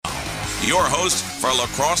Your host for La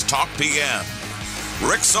Crosse Talk PM,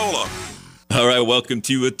 Rick Solem. All right, welcome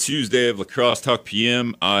to a Tuesday of La Crosse Talk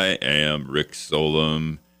PM. I am Rick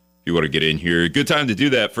Solem. If you want to get in here, good time to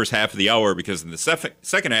do that first half of the hour, because in the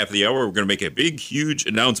second half of the hour, we're going to make a big, huge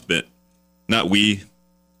announcement. Not we.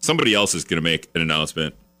 Somebody else is going to make an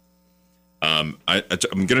announcement. I'm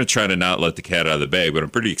going to try to not let the cat out of the bag, but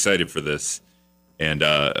I'm pretty excited for this. And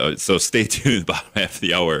so stay tuned about half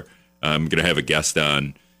the hour. I'm going to have a guest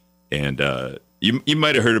on. And you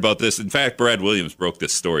might have heard about this. In fact, Brad Williams broke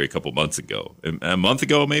this story a couple months ago. A month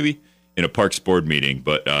ago, maybe, in a Parks board meeting.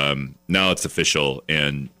 But now it's official,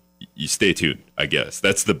 and you stay tuned, I guess.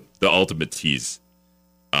 That's the ultimate tease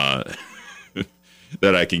that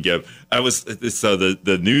I can give.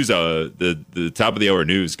 The news, the top of the hour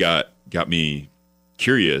news got me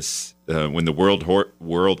curious when the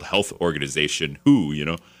World Health Organization,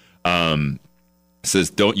 WHO,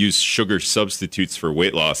 says don't use sugar substitutes for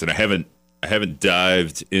weight loss. And I haven't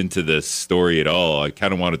dived into this story at all. I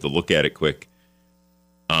kind of wanted to look at it quick.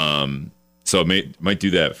 So I might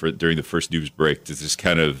do that during the first news break to just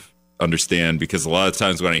kind of understand, because a lot of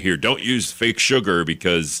times when I hear don't use fake sugar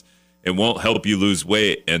because it won't help you lose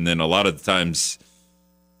weight, and then a lot of the times,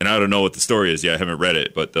 and I don't know what the story is. Yeah, I haven't read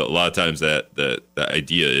it, but a lot of times that the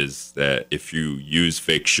idea is that if you use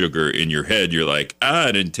fake sugar in your head, you're like,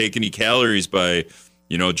 I didn't take any calories by,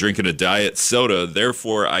 drinking a diet soda.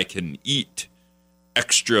 Therefore, I can eat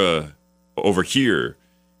extra over here,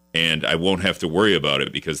 and I won't have to worry about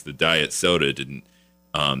it because the diet soda didn't.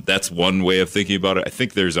 That's one way of thinking about it. I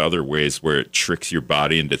think there's other ways where it tricks your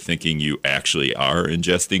body into thinking you actually are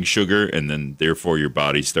ingesting sugar, and then therefore your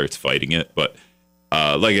body starts fighting it. But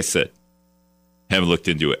like I said, haven't looked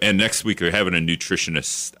into it. And next week we're having a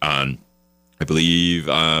nutritionist on, I believe,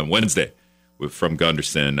 on Wednesday from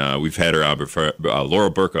Gunderson. We've had her on before,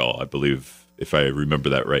 Laura Burkell, I believe, if I remember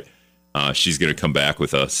that right. She's going to come back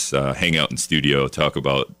with us, hang out in studio, talk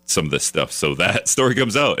about some of this stuff. So that story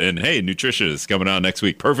comes out. And, hey, nutritionist coming on next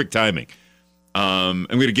week. Perfect timing. I'm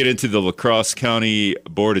going to get into the La Crosse County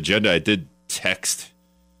Board agenda. I did text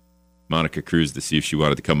Monica Cruz to see if she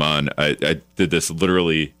wanted to come on. I did this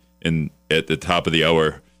literally at the top of the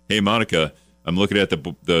hour. Hey, Monica, I'm looking at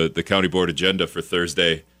the county board agenda for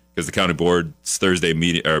Thursday, because the county board's Thursday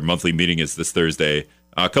meeting, or monthly meeting, is this Thursday.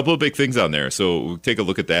 A couple of big things on there, so we'll take a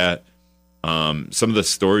look at that. Some of the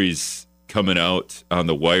stories coming out on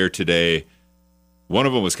the wire today. One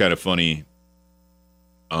of them was kind of funny.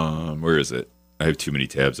 Where is it? I have too many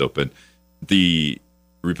tabs open. The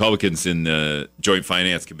Republicans in the Joint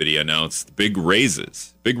Finance Committee announced big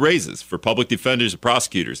raises for public defenders and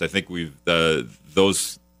prosecutors. I think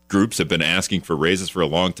those groups have been asking for raises for a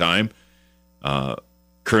long time.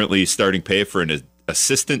 Currently, starting pay for an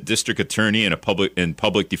assistant district attorney and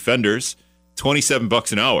public defenders,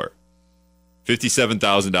 $27 an hour,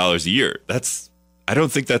 $57,000 a year. I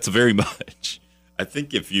don't think that's very much. I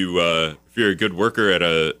think if you're a good worker at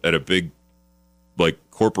a big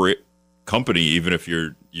corporate company, even if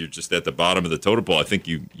you're just at the bottom of the totem pole, I think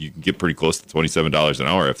you can get pretty close to $27 an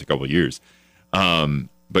hour after a couple of years.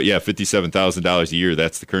 But yeah, $57,000 a year,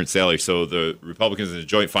 that's the current salary. So the Republicans in the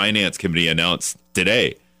Joint Finance Committee announced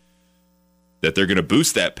today that they're going to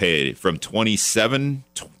boost that pay from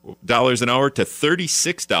 $27 an hour to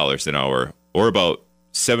 $36 an hour, or about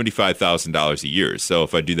 $75,000 a year. So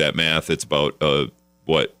if I do that math, it's about $57,000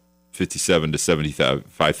 to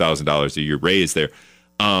 $75,000 a year raise there.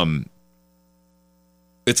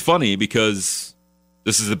 It's funny because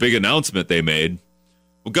this is a big announcement they made.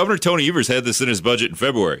 Well, Governor Tony Evers had this in his budget in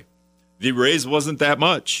February. The raise wasn't that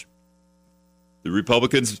much. The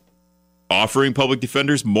Republicans offering public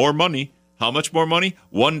defenders more money. How much more money?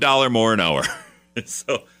 $1 more an hour.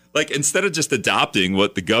 So, instead of just adopting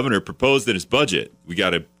what the governor proposed in his budget, we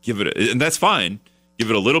got to give it, and that's fine,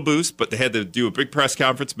 give it a little boost, but they had to do a big press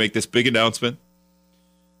conference, make this big announcement.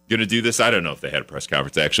 Going to do this. I don't know if they had a press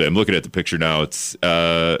conference, actually. I'm looking at the picture now. It's,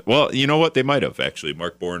 well, you know what? They might have, actually.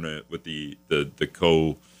 Mark Bourne with the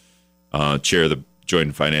co-chair of the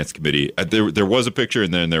Joint Finance Committee. There was a picture,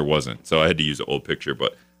 and then there wasn't. So I had to use an old picture.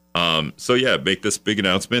 But so, yeah, make this big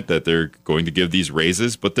announcement that they're going to give these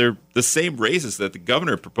raises, but they're the same raises that the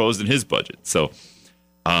governor proposed in his budget. So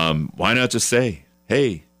why not just say,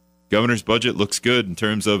 hey, governor's budget looks good in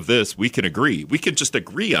terms of this. We can agree. We can just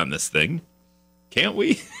agree on this thing. Can't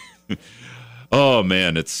we? Oh,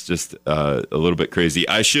 man, it's just a little bit crazy.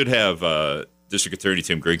 I should have District Attorney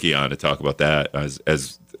Tim Grinke on to talk about that,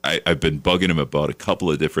 as I've been bugging him about a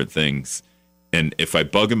couple of different things. And if I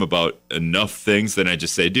bug him about enough things, then I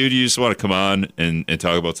just say, dude, you just want to come on and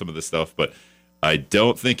talk about some of this stuff. But I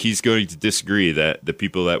don't think he's going to disagree that the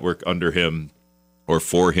people that work under him or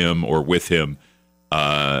for him or with him,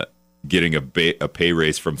 getting a pay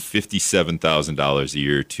raise from $57,000 a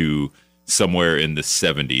year to somewhere in the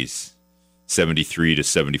 70s, $73,000 to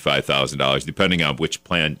 $75,000, depending on which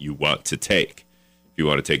plan you want to take. If you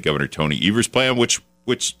want to take Governor Tony Evers' plan, which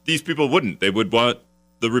these people wouldn't. They would want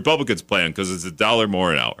the Republicans' plan because it's $1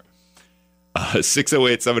 more an hour.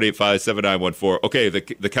 608-785-7914. Okay,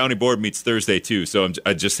 the county board meets Thursday too, so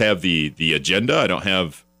I just have the agenda. I don't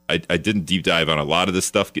have. I didn't deep dive on a lot of this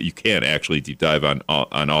stuff. You can't actually deep dive on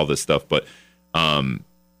all this stuff, but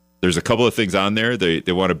there's a couple of things on there.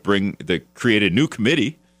 They want to create a new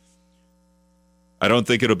committee. I don't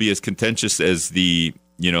think it'll be as contentious as the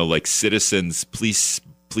citizens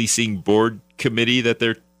policing board committee that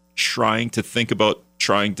they're trying to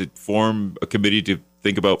form a committee to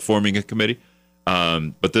think about forming a committee.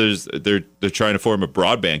 But they're trying to form a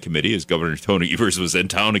broadband committee, as Governor Tony Evers was in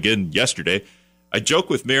town again yesterday. I joked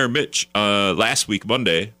with Mayor Mitch last week,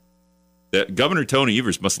 Monday, that Governor Tony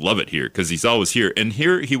Evers must love it here because he's always here. And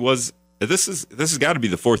here he was. This has got to be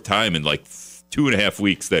the fourth time in like 2.5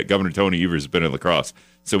 weeks that Governor Tony Evers has been in La Crosse.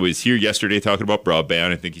 So he was here yesterday talking about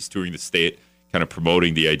broadband. I think he's touring the state, kind of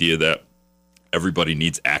promoting the idea that everybody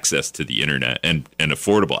needs access to the internet and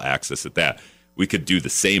affordable access at that. We could do the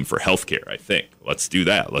same for healthcare, I think. Let's do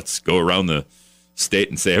that. Let's go around the state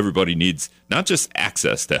and say everybody needs not just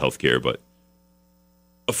access to healthcare, but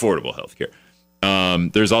affordable healthcare.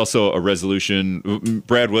 There's also a resolution.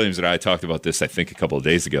 Brad Williams and I talked about this, I think, a couple of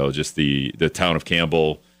days ago, just the town of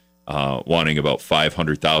Campbell wanting about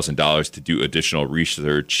 $500,000 to do additional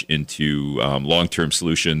research into long-term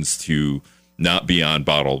solutions to not be on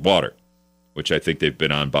bottled water, which I think they've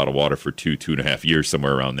been on bottled water for 2.5 years,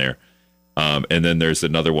 somewhere around there. And then there's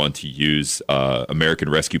another one to use American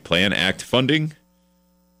Rescue Plan Act funding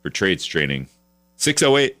for trades training.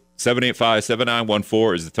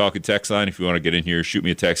 608-785-7914 is the talk and text line. If you want to get in here, shoot me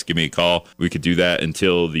a text, give me a call. We could do that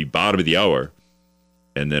until the bottom of the hour.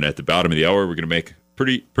 And then at the bottom of the hour, we're going to make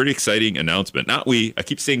pretty exciting announcement. Not we, I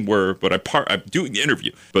keep saying we're, but I'm doing the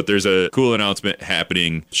interview. But there's a cool announcement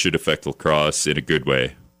happening, should affect La Crosse in a good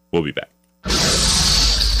way. We'll be back.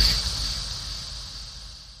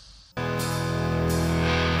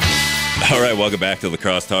 All right, welcome back to La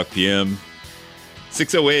Crosse Talk PM.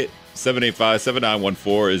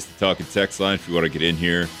 608-785-7914 is the talk and text line if you want to get in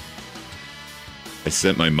here. I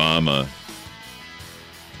sent my mom a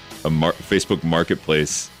Facebook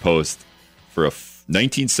Marketplace post for a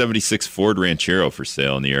 1976 Ford Ranchero for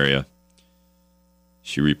sale in the area.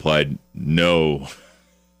 She replied, no.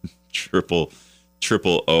 triple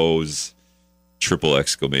O's, triple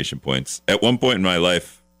exclamation points. At one point in my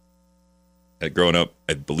life, growing up,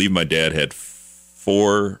 I believe my dad had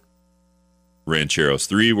 4 Rancheros.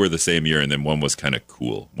 3 were the same year, and then one was kind of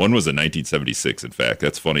cool. One was a 1976, in fact.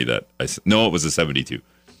 That's funny that no, it was a 72.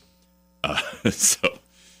 So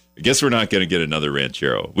I guess we're not going to get another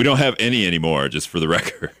Ranchero. We don't have any anymore, just for the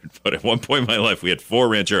record. But at one point in my life, we had 4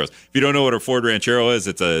 Rancheros. If you don't know what a Ford Ranchero is,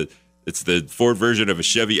 it's the Ford version of a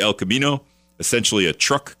Chevy El Camino, essentially a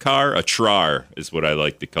truck car. A TRAR is what I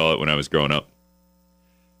like to call it when I was growing up.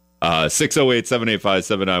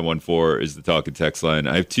 608-785-7914 is the talk and text line.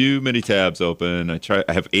 I have too many tabs open. I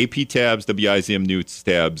have AP tabs, WIZM News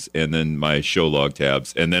tabs, and then my show log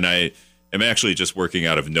tabs. And then I am actually just working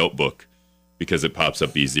out of Notebook because it pops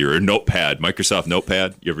up easier. Or Notepad, Microsoft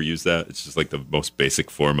Notepad. You ever use that? It's just like the most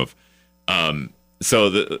basic form of. I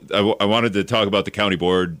wanted to talk about the county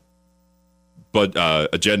board, but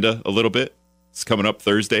agenda a little bit. It's coming up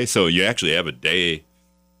Thursday, so you actually have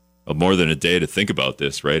more than a day to think about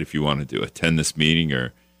this, right? If you want to attend this meeting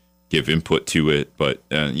or give input to it. But,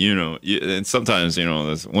 and sometimes,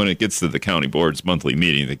 when it gets to the county board's monthly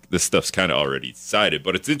meeting, this stuff's kind of already decided.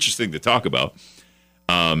 But it's interesting to talk about.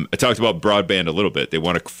 I talked about broadband a little bit. They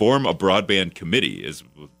want to form a broadband committee. As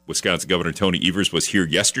Wisconsin Governor Tony Evers was here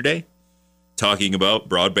yesterday talking about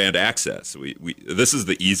broadband access. This is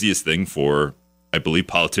the easiest thing for, I believe,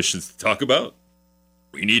 politicians to talk about.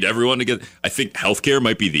 We need everyone to get. I think healthcare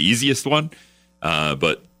might be the easiest one,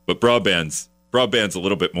 but broadband's a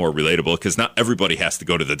little bit more relatable because not everybody has to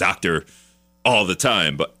go to the doctor all the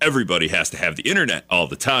time, but everybody has to have the internet all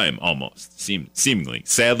the time, almost seemingly.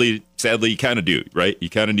 Sadly, you kind of do, right? You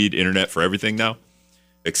kind of need internet for everything now,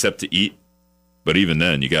 except to eat. But even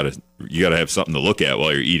then, you gotta have something to look at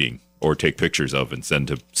while you're eating or take pictures of and send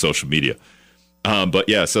to social media. But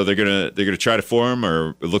yeah, so they're gonna try to form,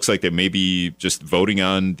 or it looks like they may be just voting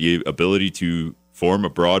on the ability to form a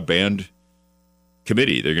broadband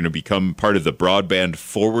committee. They're going to become part of the Broadband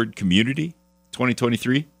Forward Community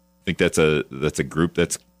 2023. I think that's a group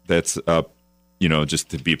that's just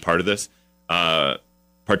to be part of this. Part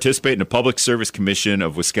participate in the Public Service Commission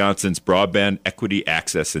of Wisconsin's Broadband Equity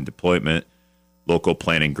Access and Deployment Local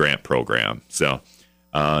Planning Grant Program. So,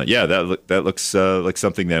 that looks like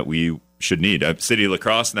something that we should need. City of La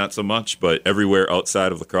Crosse, not so much, but everywhere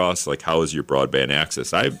outside of La Crosse, like, how is your broadband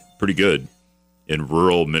access? I'm pretty good in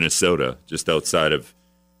rural Minnesota, just outside, I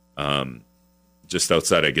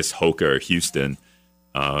guess, Hoka or Houston.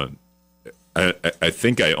 I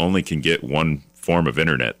think I only can get one form of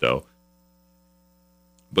internet, though.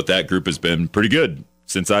 But that group has been pretty good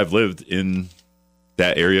since I've lived in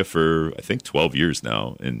that area for, I think, 12 years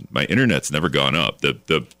now. And my internet's never gone up.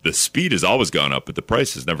 The speed has always gone up, but the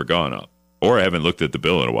price has never gone up. Or I haven't looked at the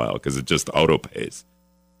bill in a while because it just auto pays.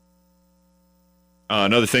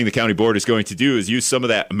 Another thing the county board is going to do is use some of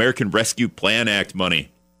that American Rescue Plan Act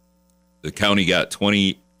money. The county got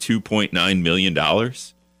 $22.9 million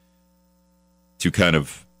to kind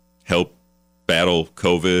of help battle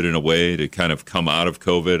COVID in a way, to kind of come out of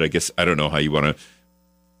COVID. I guess I don't know how you want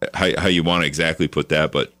to exactly put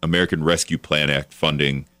that, but American Rescue Plan Act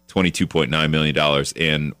funding, $22.9 million.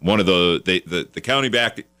 And one of the county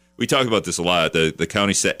back, we talk about this a lot. The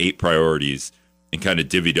county set 8 priorities and kind of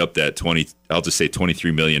divvied up that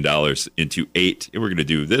 $23 million into 8. And we're going to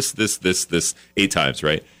do this 8 times,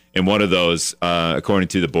 right? And one of those, according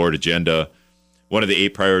to the board agenda, one of the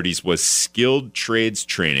 8 priorities was skilled trades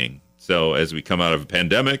training. So as we come out of a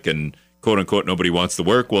pandemic and quote unquote nobody wants to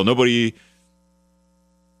work, well, nobody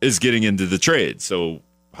is getting into the trade. So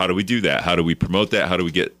how do we do that? How do we promote that? How do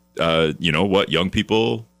we get young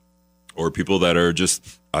people or people that are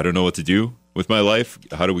just, I don't know what to do with my life,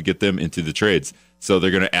 how do we get them into the trades? So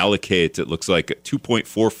they're going to allocate, it looks like,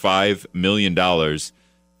 $2.45 million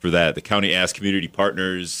for that. The county asked community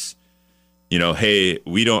partners, hey,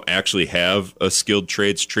 we don't actually have a skilled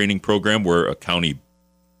trades training program. We're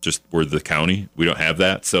the county. We don't have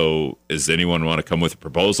that. So does anyone want to come with a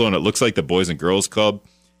proposal? And it looks like the Boys and Girls Club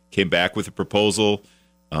came back with a proposal.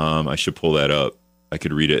 I should pull that up. I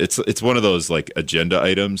could read it. It's one of those like agenda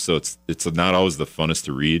items, so it's not always the funnest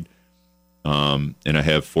to read. And I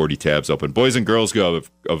have 40 tabs open. Boys and Girls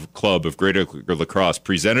Club of Greater La Crosse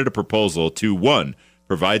presented a proposal to 1,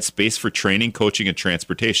 provide space for training, coaching, and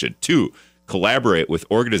transportation. 2, collaborate with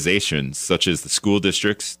organizations such as the school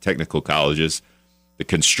districts, technical colleges, the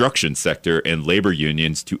construction sector, and labor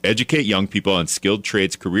unions to educate young people on skilled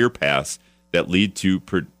trades career paths that lead to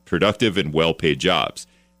productive and well-paid jobs.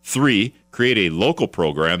 3, create a local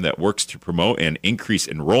program that works to promote and increase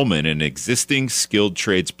enrollment in existing skilled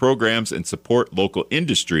trades programs and support local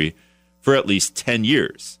industry for at least 10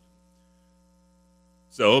 years.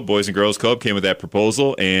 So Boys and Girls Club came with that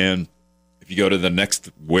proposal, and if you go to the next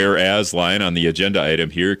whereas line on the agenda item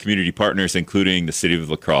here, community partners including the City of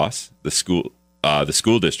La Crosse, the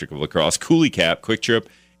school district of La Crosse, Coulee Cap, Quick Trip,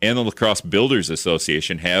 and the La Crosse Builders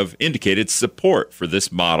Association have indicated support for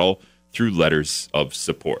this model through letters of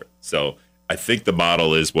support. So I think the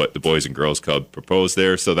model is what the Boys and Girls Club proposed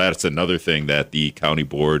there. So that's another thing that the county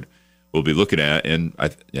board will be looking at. And I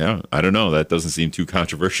don't know. That doesn't seem too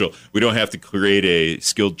controversial. We don't have to create a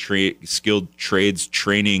skilled trades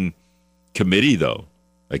training committee, though.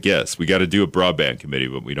 I guess we got to do a broadband committee,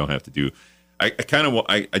 but we don't have to do. I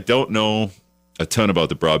don't know a ton about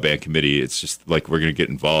the broadband committee. It's just like we're going to get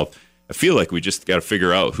involved. I feel like we just got to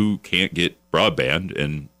figure out who can't get broadband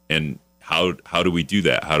and how do we do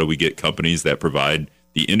that? How do we get companies that provide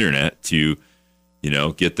the internet to,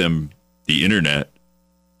 get them the internet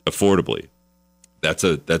affordably? That's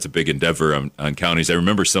a big endeavor on counties. I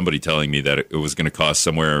remember somebody telling me that it was going to cost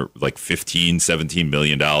somewhere like $17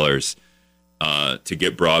 million to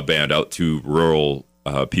get broadband out to rural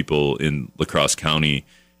people in La Crosse County,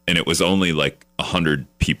 and it was only like 100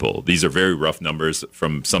 people. These are very rough numbers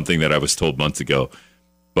from something that I was told months ago.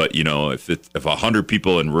 But, if 100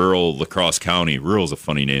 people in rural La Crosse County, rural is a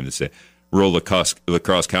funny name to say, rural La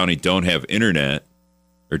Crosse County don't have internet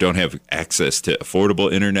or don't have access to affordable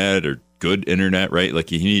internet or good internet, right?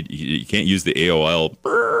 Like you can't use the AOL,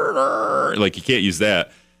 like you can't use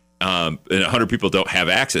that. And 100 people don't have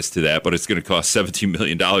access to that, but it's going to cost $17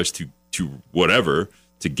 million to whatever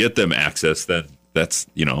to get them access. Then that's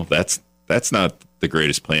not the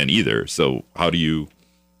greatest plan either. So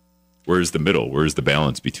where's the middle? Where's the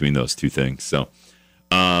balance between those two things? So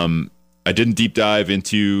I didn't deep dive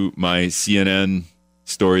into my CNN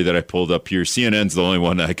story that I pulled up here. CNN's the only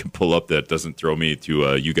one that I can pull up that doesn't throw me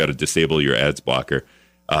to you got to disable your ads blocker.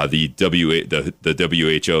 The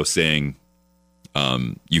WHO saying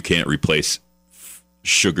you can't replace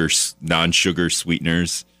non-sugar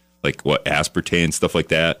sweeteners like aspartame, stuff like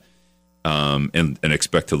that, and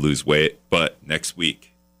expect to lose weight. But next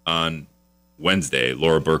week on Wednesday,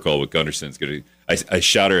 Laura Burkle with Gunderson is going to I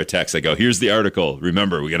shot her a text. I go, here's the article.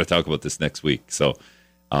 Remember, we got to talk about this next week. So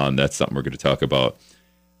that's something we're going to talk about.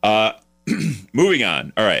 Moving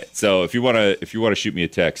on. All right. So if you want to shoot me a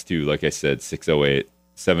text too, like I said,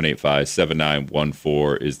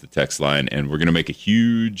 608-785-7914 is the text line. And we're going to make a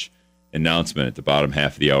huge announcement at the bottom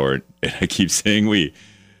half of the hour. And I keep saying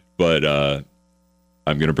but I'm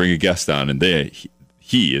going to bring a guest on, and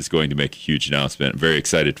he is going to make a huge announcement. I'm very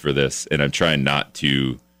excited for this, and I'm trying not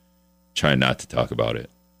to talk about it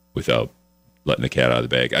without letting the cat out of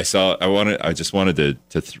the bag. I just wanted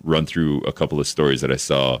to run through a couple of stories that I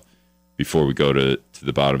saw before we go to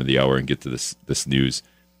the bottom of the hour and get to this news.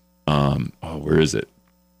 Where is it?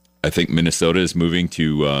 I think Minnesota is moving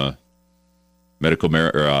to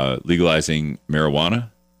legalizing marijuana.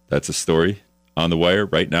 That's a story on the wire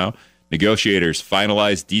right now. Negotiators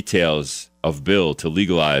finalize details of bill to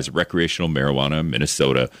legalize recreational marijuana in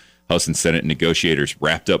Minnesota. House and Senate negotiators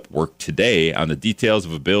wrapped up work today on the details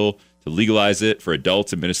of a bill to legalize it for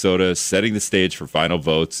adults in Minnesota, setting the stage for final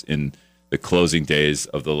votes in the closing days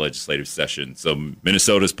of the legislative session. So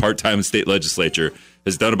Minnesota's part-time state legislature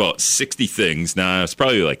has done about 60 things. Now, it's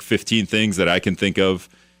probably like 15 things that I can think of.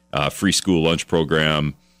 Free school lunch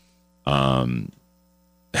program,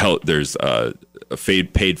 there's a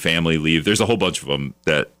paid family leave. There's a whole bunch of them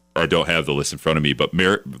that I don't have the list in front of me, but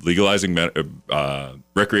legalizing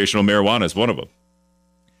recreational marijuana is one of them.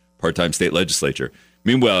 Part-time state legislature.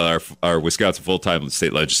 Meanwhile, our Wisconsin full-time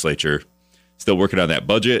state legislature still working on that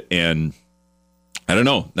budget, and I don't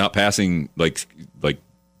know, not passing like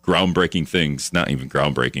groundbreaking things, not even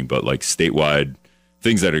groundbreaking, but like statewide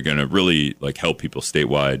things that are going to really like help people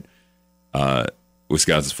statewide.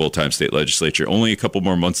 Wisconsin's full-time state legislature, only a couple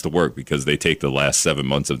more months to work because they take the last 7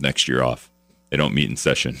 months of next year off. They don't meet in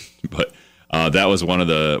session. But that was one of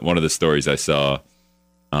the stories I saw.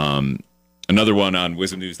 Another one on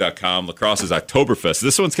wisdomnews.com, La Crosse's Oktoberfest.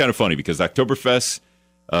 This one's kind of funny because Oktoberfest,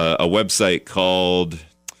 a website called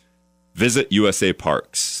Visit USA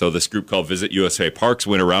Parks. So this group called Visit USA Parks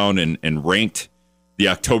went around and ranked the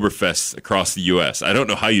Oktoberfest across the U.S. I don't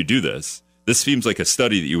know how you do this. This seems like a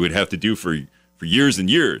study that you would have to do for years and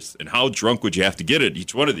years. And how drunk would you have to get at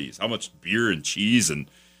each one of these? How much beer and cheese and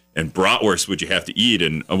bratwurst would you have to eat?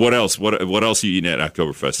 And what else? What else are you eating at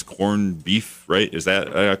Oktoberfest? Corned beef, right? Is that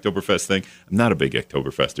an Oktoberfest thing? I'm not a big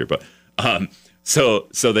Oktoberfester, but so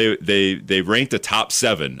they ranked the top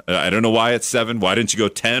 7. I don't know why it's 7. Why didn't you go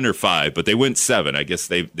 10 or 5? But they went 7. I guess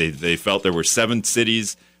they felt there were 7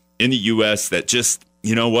 cities in the U.S. that just,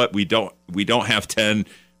 you know what, we don't have 10,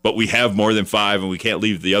 but we have more than 5, and we can't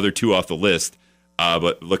leave the other 2 off the list.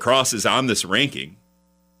 But La Crosse is on this ranking,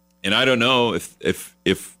 and I don't know if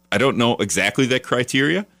I don't know exactly that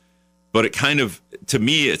criteria, but it kind of, to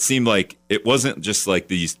me, it seemed like it wasn't just like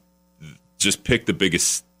these, just pick the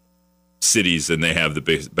biggest cities and they have the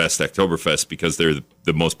best Oktoberfest because they're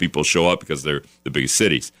the most people show up because they're the biggest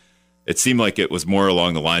cities. It seemed like it was more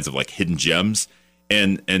along the lines of like hidden gems.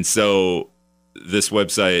 And so this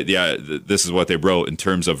website, this is what they wrote in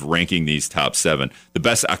terms of ranking these top 7. The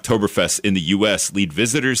best Oktoberfest in the U.S. lead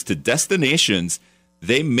visitors to destinations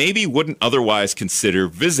they maybe wouldn't otherwise consider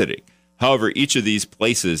visiting. However, each of these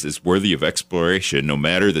places is worthy of exploration, no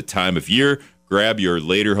matter the time of year. Grab your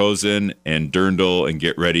lederhosen and dirndl and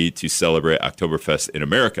get ready to celebrate Oktoberfest in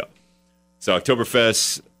America. So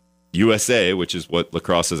Oktoberfest USA, which is what La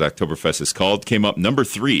Crosse's Oktoberfest is called, came up number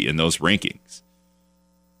 3 in those rankings.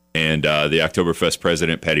 And the Oktoberfest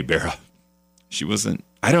president, Patty Barra, she wasn't,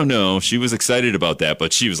 I don't know, she was excited about that,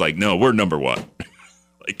 but she was like, no, we're number 1.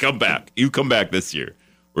 Like, come back. You come back this year.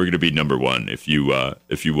 We're going to be number 1 if you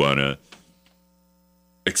want to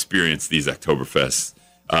experience these Oktoberfests.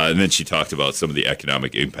 And then she talked about some of the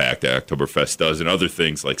economic impact that Oktoberfest does and other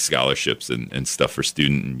things like scholarships and stuff for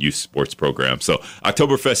student and youth sports programs. So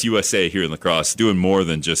Oktoberfest USA here in La Crosse doing more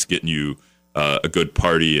than just getting you a good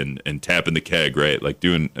party and tapping the keg, right? Like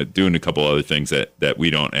doing a couple other things that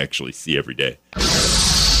we don't actually see every day.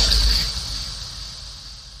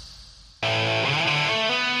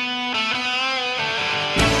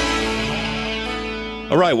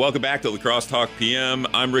 All right, welcome back to La Crosse Talk PM.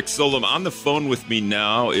 I'm Rick Solom. On the phone with me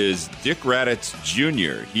now is Dick Raditz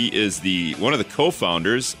Jr. He is one of the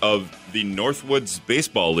co-founders of the Northwoods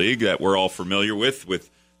Baseball League that we're all familiar with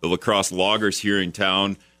the La Crosse Loggers here in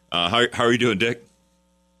town. How are you doing, Dick?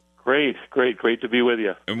 Great to be with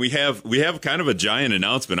you. And we have kind of a giant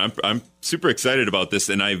announcement. I'm super excited about this,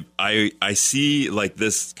 and I see like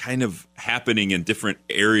this kind of happening in different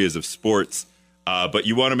areas of sports. But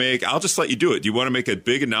you want to I'll just let you do it. Do you want to make a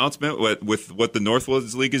big announcement with what the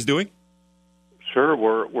Northwoods League is doing? Sure,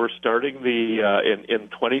 we're starting in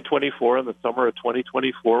 2024, in the summer of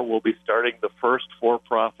 2024, we'll be starting the first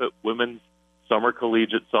for-profit women's summer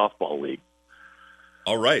collegiate softball league.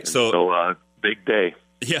 All right, so big day.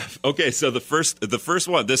 Yeah. Okay. So the first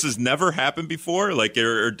one. This has never happened before, like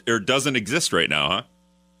or doesn't exist right now, huh?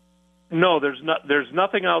 No, there's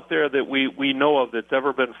nothing out there that we know of that's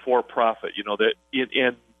ever been for-profit. You know that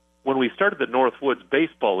in when we started the Northwoods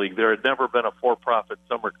Baseball League, there had never been a for-profit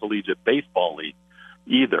summer collegiate baseball league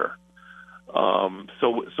either.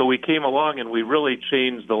 So we came along and we really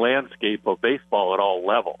changed the landscape of baseball at all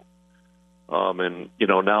levels. And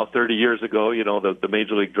now 30 years ago, the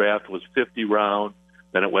Major League Draft was 50 rounds.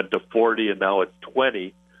 Then it went to 40, and now it's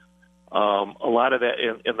 20. A lot of that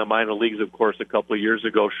in the minor leagues, of course, a couple of years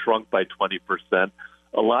ago shrunk by 20%.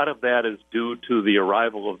 A lot of that is due to the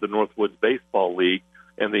arrival of the Northwoods Baseball League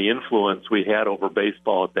and the influence we had over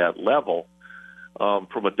baseball at that level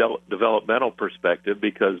from a developmental perspective,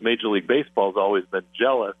 because Major League Baseball has always been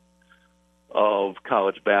jealous of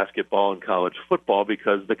college basketball and college football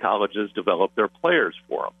because the colleges develop their players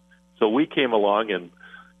for them. So we came along and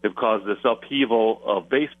have caused this upheaval of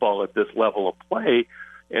baseball at this level of play,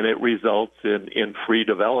 and it results in free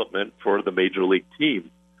development for the major league teams.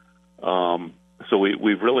 So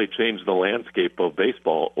we've really changed the landscape of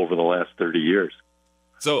baseball over the last 30 years.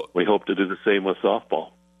 So we hope to do the same with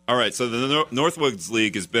softball. All right, so the Northwoods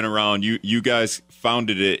League has been around. You guys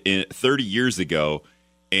founded it 30 years ago,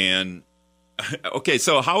 and okay,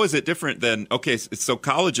 so how is it different than so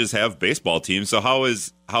colleges have baseball teams. So how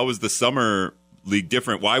is the summer league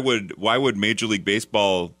different? Why would Major League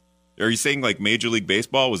Baseball? Are you saying like Major League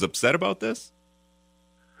Baseball was upset about this?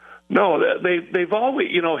 No, they've always,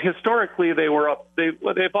 historically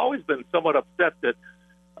they've always been somewhat upset that,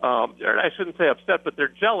 or I shouldn't say upset, but they're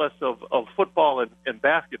jealous of football and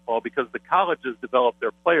basketball because the colleges develop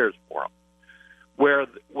their players for them.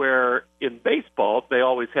 Where in baseball they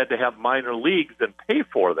always had to have minor leagues and pay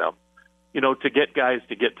for them, to get guys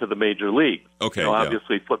to get to the major leagues. Okay,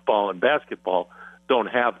 obviously football and basketball don't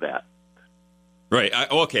have that. Right.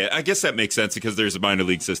 I guess that makes sense because there's a minor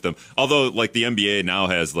league system. Although, like the NBA now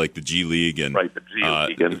has like the G League and right, the G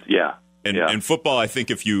League, and football. I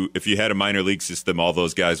think if you had a minor league system, all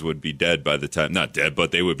those guys would be dead by the time. Not dead,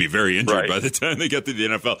 but they would be very injured by the time they get to the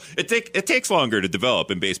NFL. It takes longer to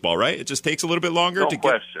develop in baseball, right? It just takes a little bit longer. No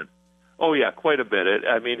question. Oh yeah, quite a bit.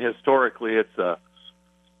 Historically,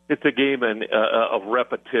 it's a game of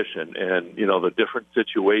repetition, and the different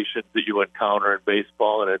situations that you encounter in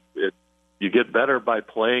baseball, and you get better by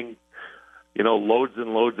playing, loads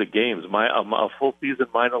and loads of games. A full season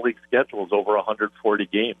minor league schedule is over 140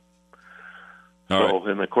 games.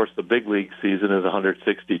 And of course the big league season is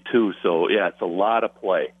 162. So yeah, it's a lot of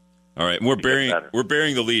play. All right, and we're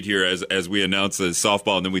bearing the lead here as we announce the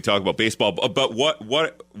softball, and then we talk about baseball. But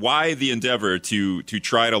why the endeavor to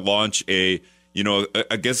try to launch I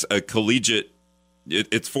guess a collegiate?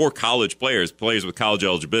 It's for college players with college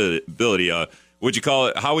eligibility. Would you call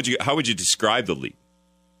it? How would you describe the league?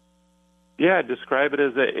 Yeah, describe it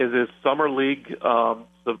as a summer league,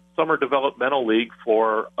 the summer developmental league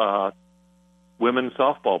for women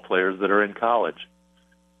softball players that are in college.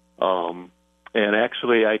 And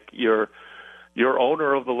actually, your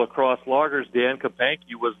owner of the Lacrosse Loggers, Dan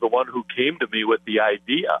Kapanke, was the one who came to me with the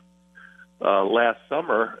idea last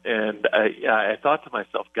summer, and I thought to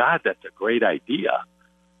myself, God, that's a great idea.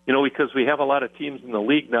 Because we have a lot of teams in the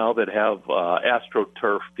league now that have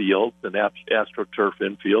AstroTurf fields and AstroTurf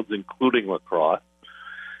infields, including lacrosse.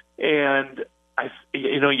 And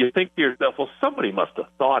you think to yourself, well, somebody must have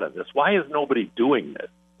thought of this. Why is nobody doing this?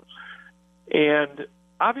 And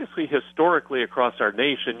obviously, historically across our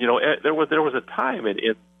nation, there was a time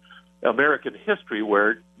in American history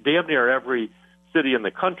where damn near every city in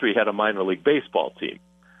the country had a minor league baseball team.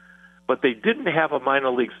 But they didn't have a minor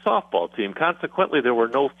league softball team. Consequently, there were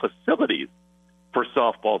no facilities for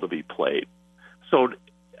softball to be played. So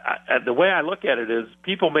the way I look at it is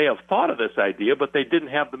people may have thought of this idea, but they didn't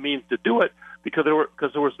have the means to do it because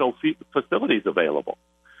there was no facilities available.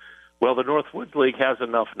 Well, the Northwoods League has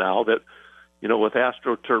enough now that, with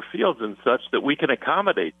AstroTurf fields and such, that we can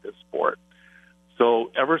accommodate this sport.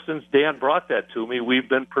 So ever since Dan brought that to me, we've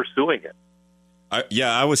been pursuing it.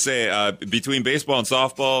 I would say between baseball and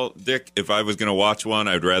softball, Dick, if I was going to watch one,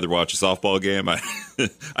 I'd rather watch a softball game.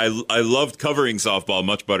 I loved covering softball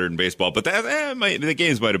much better than baseball, but the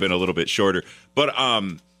games might have been a little bit shorter. But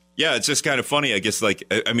it's just kind of funny, I guess.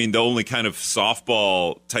 The only kind of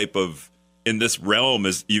softball type of in this realm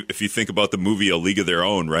is if you think about the movie A League of Their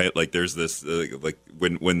Own, right? Like there's this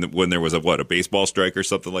when there was a baseball strike or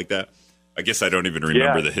something like that. I guess I don't even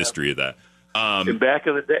remember the history of that. And back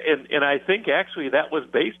in the day, and I think actually that was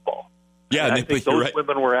baseball. Yeah, I think those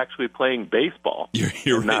women were actually playing baseball,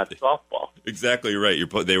 you're right. not softball. Exactly right.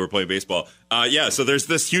 They were playing baseball. So there's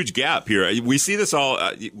this huge gap here. We see this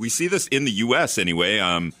we see this in the U.S. anyway.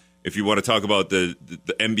 If you want to talk about the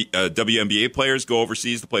WNBA players go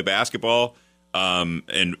overseas to play basketball and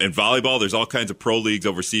volleyball, there's all kinds of pro leagues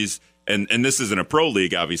overseas. And this isn't a pro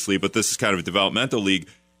league, obviously, but this is kind of a developmental league.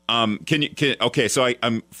 So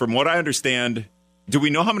I'm from what I understand, do we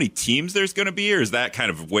know how many teams there's going to be, or is that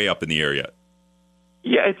kind of way up in the air yet?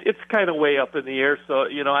 Yeah, it's kind of way up in the air. So,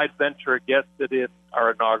 I'd venture a guess that in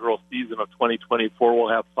our inaugural season of 2024,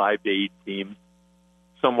 we'll have 5 to 8 teams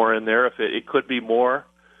somewhere in there. If it could be more.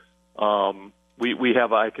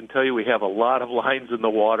 I can tell you we have a lot of lines in the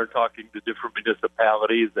water talking to different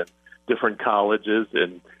municipalities and different colleges,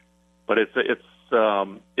 but it's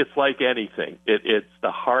like anything. It's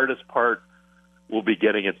the hardest part will be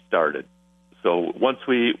getting it started. So once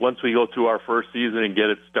we go through our first season and get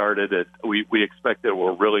it started, we expect that it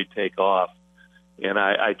will really take off. And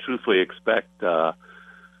I truthfully expect,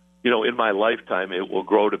 in my lifetime, it will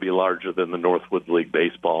grow to be larger than the Northwoods League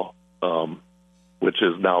Baseball, which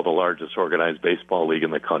is now the largest organized baseball league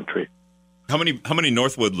in the country. How many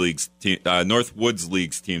Northwoods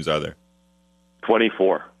Leagues teams are there?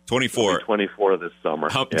 24. 24. 24 this summer.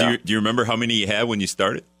 Do you remember how many you had when you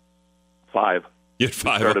started? 5. You had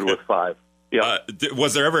 5. We started with 5. Yeah.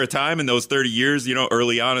 Was there ever a time in those 30 years,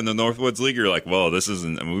 early on in the Northwoods League, you're like, well,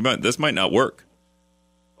 this might not work?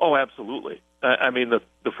 Oh, absolutely. I mean, the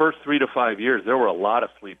first 3 to 5 years, there were a lot of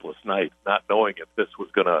sleepless nights, not knowing if this was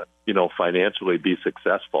going to, financially be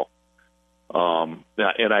successful. And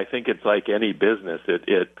I think it's like any business.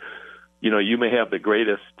 You may have the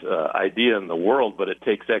greatest idea in the world, but it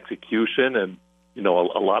takes execution and, a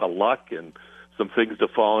lot of luck and some things to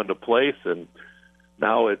fall into place. And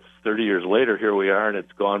now it's 30 years later, here we are, and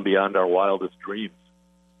it's gone beyond our wildest dreams.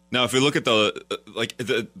 Now, if we look at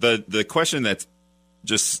the question that's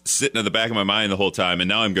just sitting in the back of my mind the whole time, and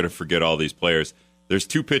now I'm going to forget all these players. There's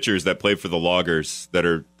 2 pitchers that played for the Loggers that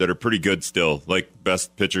are pretty good still, like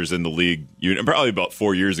best pitchers in the league. Probably about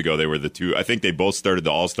 4 years ago, they were the 2. I think they both started the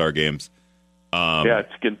All-Star games.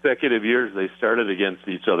 It's consecutive years they started against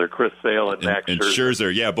each other. Chris Sale and Max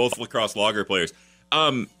Scherzer. Yeah, both lacrosse Logger players.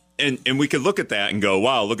 And we could look at that and go,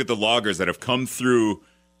 wow, look at the Loggers that have come through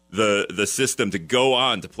the system to go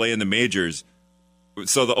on to play in the majors.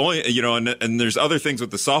 So the only, and there's other things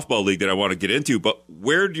with the softball league that I want to get into, but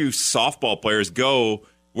where do softball players go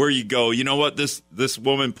where you go, you know what, this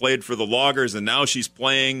woman played for the Loggers and now she's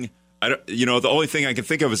playing, the only thing I can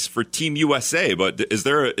think of is for Team USA, but is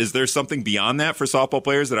there something beyond that for softball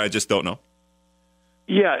players that I just don't know?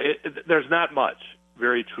 Yeah, there's not much,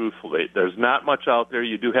 very truthfully. There's not much out there.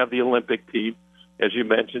 You do have the Olympic team, as you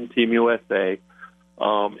mentioned, Team USA,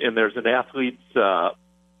 and there's an athletes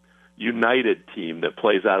United team that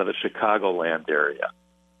plays out of the Chicagoland area,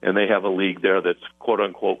 and they have a league there that's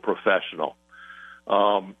quote-unquote professional.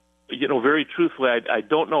 Very truthfully, I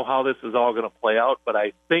don't know how this is all going to play out, but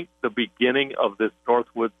I think the beginning of this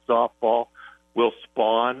Northwoods softball will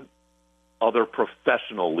spawn other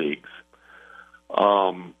professional leagues.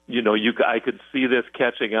 I could see this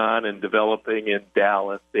catching on and developing in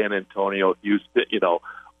Dallas, San Antonio, Houston,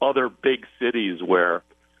 other big cities where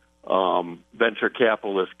venture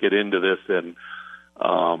capitalists get into this, and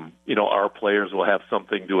our players will have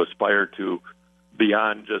something to aspire to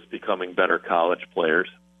beyond just becoming better college players.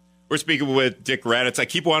 We're speaking with Dick Raditz. I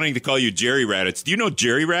keep wanting to call you Jerry Raditz. Do you know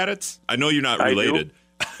Jerry Raditz? I know you're not related.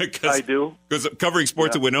 I do. Because covering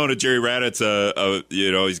sports at Winona, Jerry Raditz,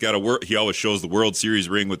 he's got he always shows the World Series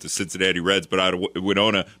ring with the Cincinnati Reds, but out of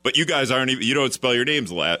Winona. But you guys you don't spell your names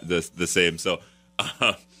the same. So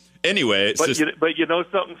anyway, but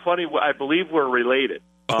something funny. I believe we're related.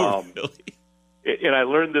 Oh, really? And I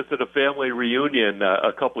learned this at a family reunion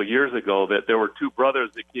a couple of years ago, that there were 2 brothers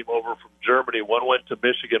that came over from Germany. One went to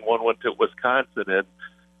Michigan, one went to Wisconsin,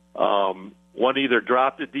 and one either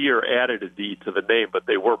dropped a D or added a D to the name, but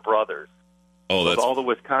they were brothers. Oh, that's all the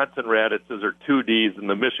Wisconsin Raditzes are 2 Ds, and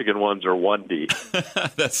the Michigan ones are 1 D.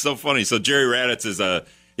 That's so funny. So Jerry Raditz is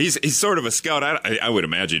he's sort of a scout. I would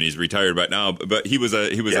imagine he's retired by now, but he was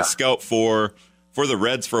a scout for the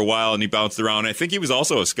Reds for a while, and he bounced around. I think he was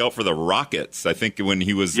also a scout for the Rockets. I think when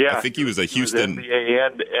he was, I think he was a Houston. He was NBA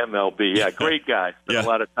and MLB. Yeah, great guy. Spent a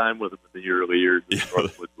lot of time with him in the early years in the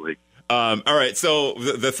Northwoods League. All right, so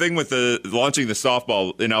the thing with the launching the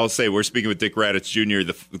softball, and I'll say we're speaking with Dick Raditz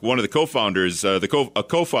Jr., one of the co-founders, a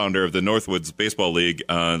co-founder of the Northwoods Baseball League.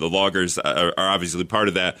 The Loggers are obviously part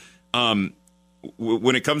of that.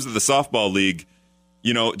 When it comes to the softball league,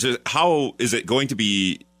 just how is it going to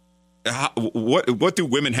be what do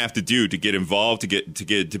women have to do to get involved,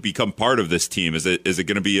 to become part of this team? Is it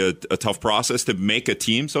going to be a tough process to make a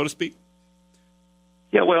team, so to speak?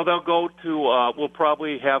 Yeah, well, they'll go to. We'll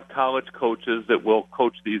probably have college coaches that will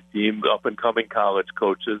coach these teams, up and coming college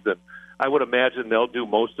coaches, and I would imagine they'll do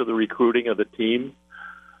most of the recruiting of the team.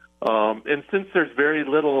 And since there's very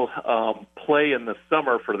little play in the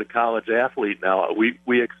summer for the college athlete now,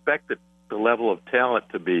 we expect the level of talent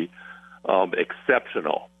to be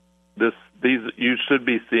exceptional. You should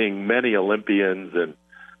be seeing many Olympians, and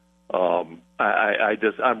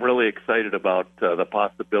I'm really excited about the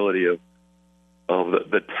possibility of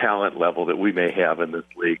the talent level that we may have in this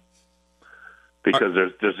league, because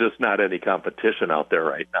there's just not any competition out there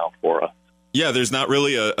right now for us. Yeah, there's not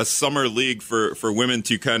really a summer league for women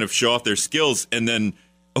to kind of show off their skills. And then,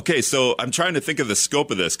 okay, so I'm trying to think of the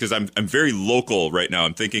scope of this, because I'm very local right now.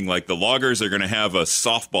 I'm thinking like the Loggers are going to have a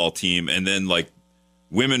softball team, and then like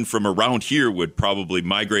women from around here would probably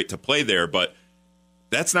migrate to play there. But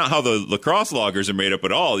that's not how the lacrosse Loggers are made up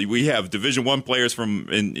at all. We have Division I players from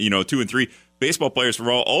 2 and 3, baseball players from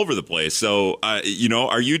all over the place. So, are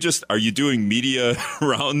you doing media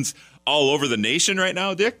rounds all over the nation right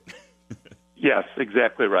now, Dick? Yes,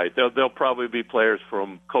 exactly right. There'll probably be players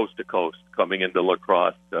from coast to coast coming into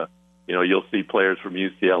lacrosse. You'll see players from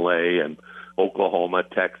UCLA and Oklahoma,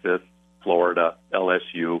 Texas, Florida,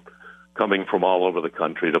 LSU, coming from all over the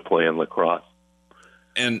country to play in lacrosse.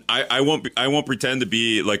 And I won't pretend to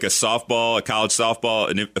be like a college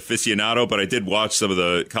softball an aficionado, but I did watch some of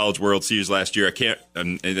the College World Series last year. I can't,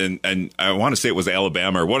 and I want to say it was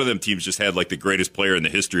Alabama, or one of them teams just had like the greatest player in the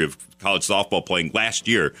history of college softball playing last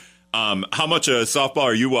year. How much softball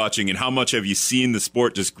are you watching, and how much have you seen the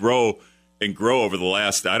sport just grow and grow over the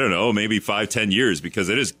last, I don't know, maybe 5-10 years? Because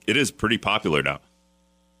it is pretty popular now.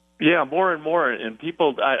 Yeah, more and more, and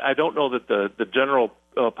people. I don't know that the general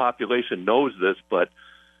population knows this, but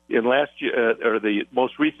in last year or the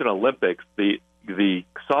most recent Olympics, the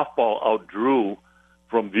softball outdrew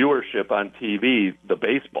from viewership on TV the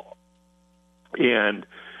baseball, and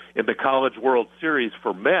in the College World Series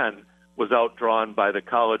for men was outdrawn by the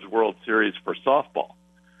College World Series for softball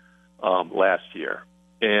last year,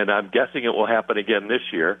 and I'm guessing it will happen again this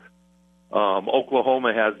year.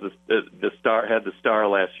 Oklahoma has the star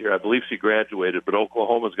last year. I believe she graduated, but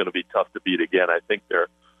Oklahoma is going to be tough to beat again. I think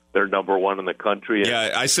they're number one in the country.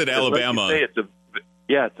 Yeah, I said Alabama. It's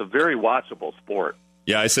a very watchable sport.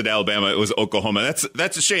 Yeah, I said Alabama. It was Oklahoma.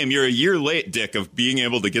 That's a shame. You're a year late, Dick, of being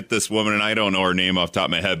able to get this woman, and I don't know her name off the top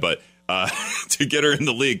of my head, but to get her in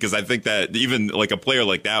the league, because I think that even like a player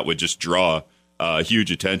like that would just draw huge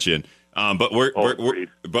attention. But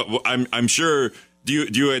I'm sure. Do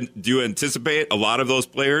you anticipate a lot of those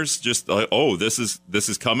players just this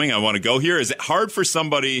is coming? I want to go here. Is it hard for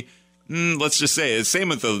somebody? Let's just say it's same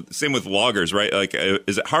with Loggers, right? Like,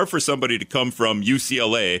 is it hard for somebody to come from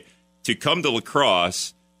UCLA to come to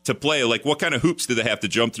lacrosse to play? Like, what kind of hoops do they have to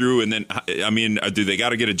jump through? And then, do they got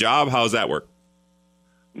to get a job? How does that work?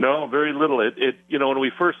 No, very little. When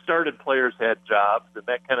we first started, players had jobs and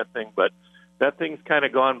that kind of thing, but that thing's kind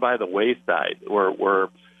of gone by the wayside. Where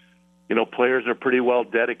players are pretty well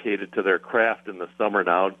dedicated to their craft in the summer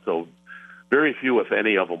now, so very few, if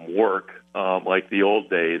any, of them work like the old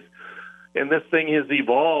days. And this thing has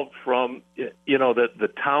evolved from, the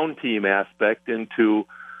town team aspect into,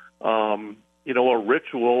 a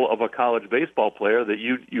ritual of a college baseball player that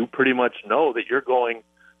you pretty much know that you're going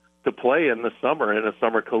to play in the summer in a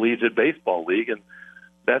summer collegiate baseball league. And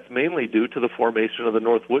that's mainly due to the formation of the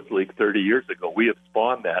Northwoods League 30 years ago. We have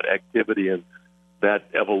spawned that activity and that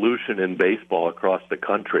evolution in baseball across the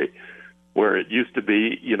country, where it used to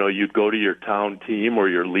be, you'd go to your town team or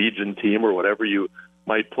your Legion team or whatever you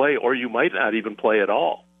might play, or you might not even play at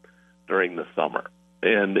all during the summer.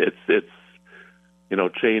 And it's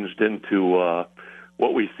changed into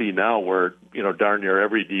what we see now, where, darn near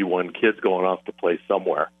every D1 kid's going off to play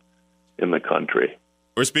somewhere in the country.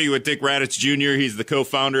 We're speaking with Dick Radich Jr. He's the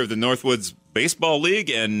co-founder of the Northwoods Baseball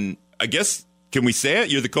League, and I guess, can we say it?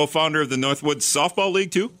 You're the co-founder of the Northwoods Softball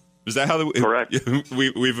League too? Is that how? Correct.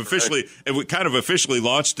 We've officially, we kind of officially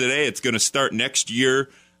launched today. It's going to start next year.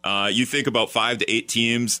 You think about 5 to 8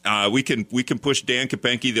 teams. We can push Dan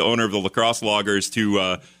Kopenke, the owner of the Lacrosse Loggers,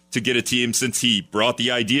 to get a team, since he brought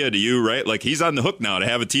the idea to you, right? Like, he's on the hook now to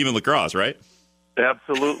have a team in lacrosse, right?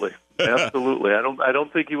 Absolutely. Absolutely. I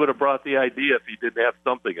don't think he would have brought the idea if he didn't have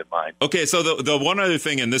something in mind. Okay, so the one other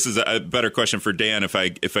thing, and this is a better question for Dan if I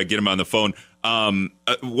get him on the phone.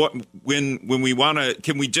 When we want to,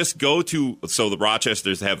 can we just go to, so the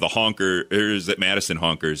Rochesters have the honkers at Madison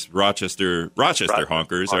Honkers, Rochester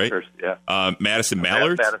Honkers, right? Yeah. Madison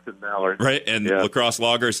Mallards, right, and yeah. Lacrosse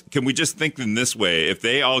Loggers. Can we just think in this way? If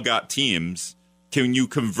they all got teams, can you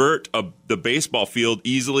convert the baseball field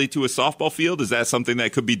easily to a softball field? Is that something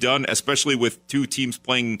that could be done, especially with two teams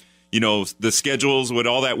playing? The schedules, would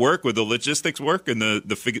all that work? Would the logistics work and the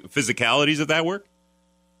physicalities of that work?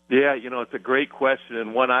 Yeah, it's a great question,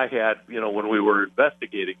 and one I had, when we were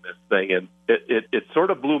investigating this thing, and it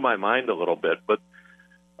sort of blew my mind a little bit. But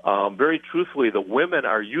very truthfully, the women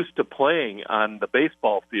are used to playing on the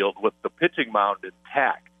baseball field with the pitching mound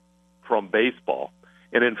intact from baseball.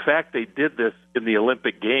 And in fact, they did this in the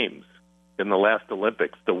Olympic Games, in the last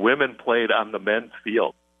Olympics. The women played on the men's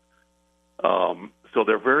field. So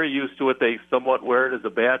they're very used to it. They somewhat wear it as a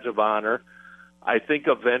badge of honor. I think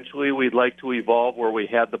eventually we'd like to evolve where we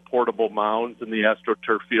had the portable mounds in the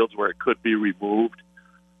AstroTurf fields where it could be removed.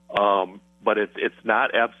 But it's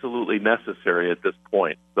not absolutely necessary at this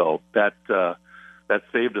point. So that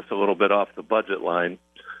saved us a little bit off the budget line.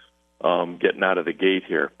 Getting out of the gate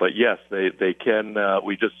here. But yes, they can.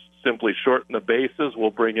 We just simply shorten the bases. We'll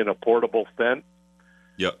bring in a portable fence.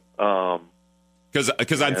 Yep.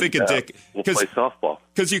 Because I'm thinking, Dick, we'll play softball.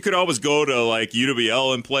 Because you could always go to like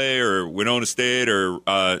UWL and play, or Winona State, or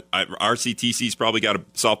RCTC's probably got a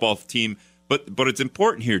softball team. But it's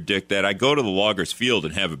important here, Dick, that I go to the Loggers Field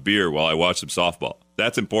and have a beer while I watch some softball.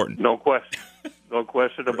 That's important. No question. No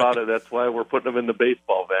question about it. That's why we're putting them in the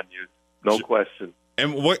baseball venues. No question.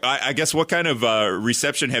 And I guess what kind of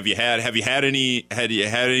reception have you had? Have you had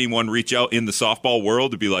anyone reach out in the softball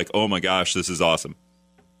world to be like, "Oh my gosh, this is awesome"?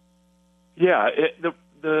 Yeah,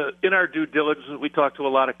 in our due diligence, we talked to a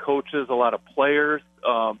lot of coaches, a lot of players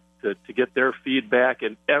to get their feedback,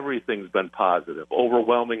 and everything's been positive,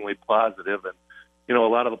 overwhelmingly positive. And a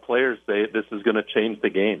lot of the players say this is going to change the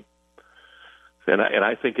game, and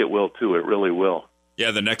I think it will too. It really will. Yeah,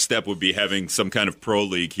 the next step would be having some kind of pro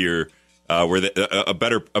league here. Where a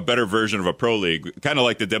better version of a pro league, kind of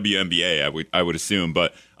like the WNBA, I would assume.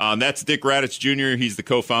 But that's Dick Raditz Jr. He's the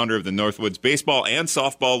co-founder of the Northwoods Baseball and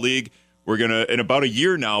Softball League. We're gonna, in about a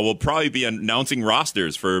year now, we'll probably be announcing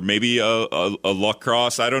rosters for maybe a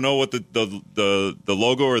lacrosse. I don't know what the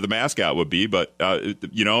logo or the mascot would be, but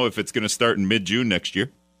if it's going to start in mid-June next year.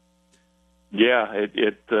 Yeah,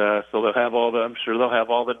 so they'll have I'm sure they'll have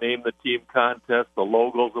all the name the team contests. The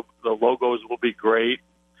logos will be great.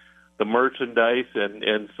 The merchandise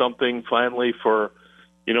and something finally for,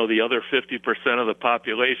 the other 50% of the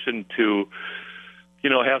population to,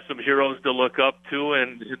 have some heroes to look up to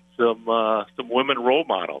and some women role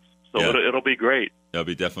models. So yeah. It'll be great. That'll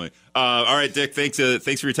be definitely. All right, Dick, thanks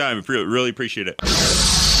for your time. Really appreciate it.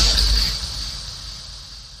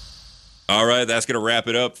 All right, that's going to wrap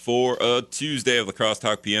it up for a Tuesday of Lacrosse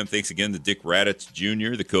Talk PM. Thanks again to Dick Raditz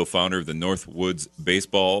Jr., the co-founder of the Northwoods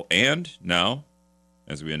Baseball and now,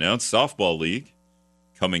 as we announced, Softball League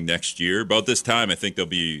coming next year. About this time, I think they'll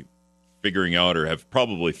be figuring out or have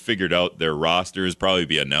probably figured out their rosters, probably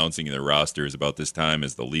be announcing their rosters about this time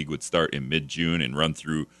as the league would start in mid-June and run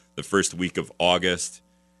through the first week of August.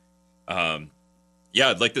 I'd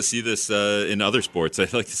like to see this in other sports.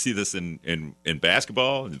 I'd like to see this in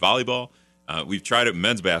basketball and volleyball. We've tried it in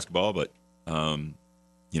men's basketball, but,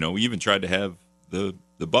 we even tried to have the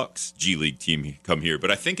Bucks G League team come here,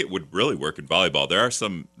 but I think it would really work in volleyball. There are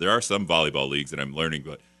some volleyball leagues that I'm learning,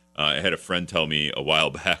 but I had a friend tell me a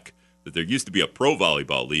while back that there used to be a pro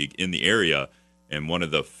volleyball league in the area, and one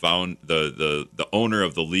of the owner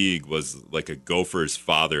of the league was like a Gophers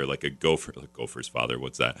father, Gophers father.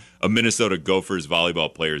 What's that? A Minnesota Gophers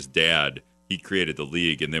volleyball player's dad. He created the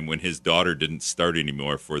league, and then when his daughter didn't start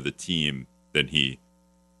anymore for the team, then he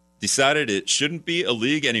decided it shouldn't be a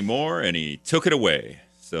league anymore, and he took it away.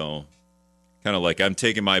 So kind of like I'm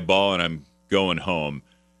taking my ball and I'm going home.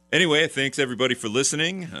 Anyway, thanks everybody for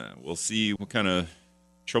listening. We'll see what kind of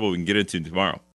trouble we can get into tomorrow.